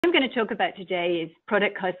I'm going to talk about today is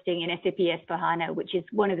product costing in SAP S/4HANA, which is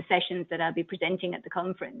one of the sessions that I'll be presenting at the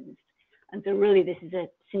conference. And so really this is a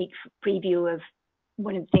sneak preview of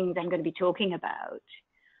one of the things I'm going to be talking about.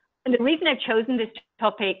 And the reason I've chosen this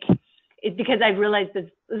topic is because I've realized there's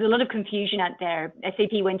a lot of confusion out there.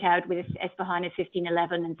 SAP went out with S/4HANA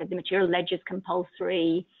 15.11 and said the material ledger is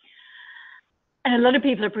compulsory. And a lot of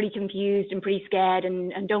people are pretty confused and pretty scared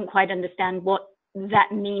and don't quite understand what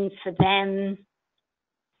that means for them.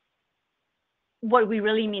 What we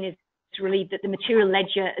really mean is really that the material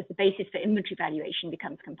ledger as the basis for inventory valuation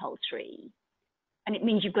becomes compulsory. And it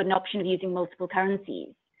means you've got an option of using multiple currencies.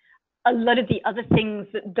 A lot of the other things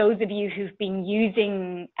that those of you who've been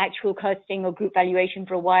using actual costing or group valuation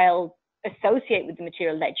for a while associate with the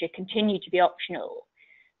material ledger continue to be optional.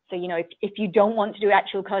 So, you know, if you don't want to do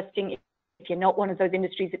actual costing, if you're not one of those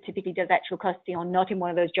industries that typically does actual costing or not in one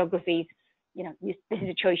of those geographies, you know, this is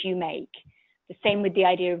a choice you make. The same with the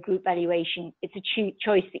idea of group valuation. It's a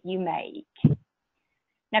choice that you make.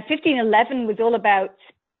 Now, 15.11 was all about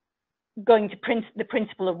going to the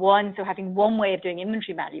principle of one, so having one way of doing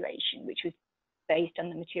inventory valuation, which was based on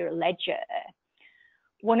the material ledger.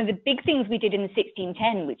 One of the big things we did in the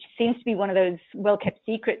 1610, which seems to be one of those well-kept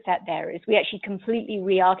secrets out there, is we actually completely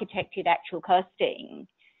re-architected actual costing.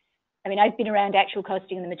 I mean, I've been around actual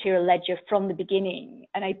costing in the material ledger from the beginning,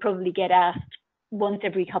 and I probably get asked once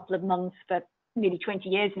every couple of months for nearly 20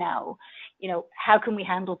 years now, you know, how can we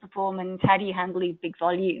handle performance? How do you handle these big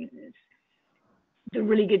volumes? The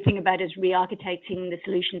really good thing about us re-architecting the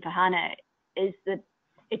solution for HANA is that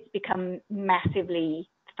it's become massively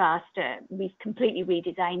faster. We've completely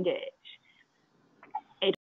redesigned it.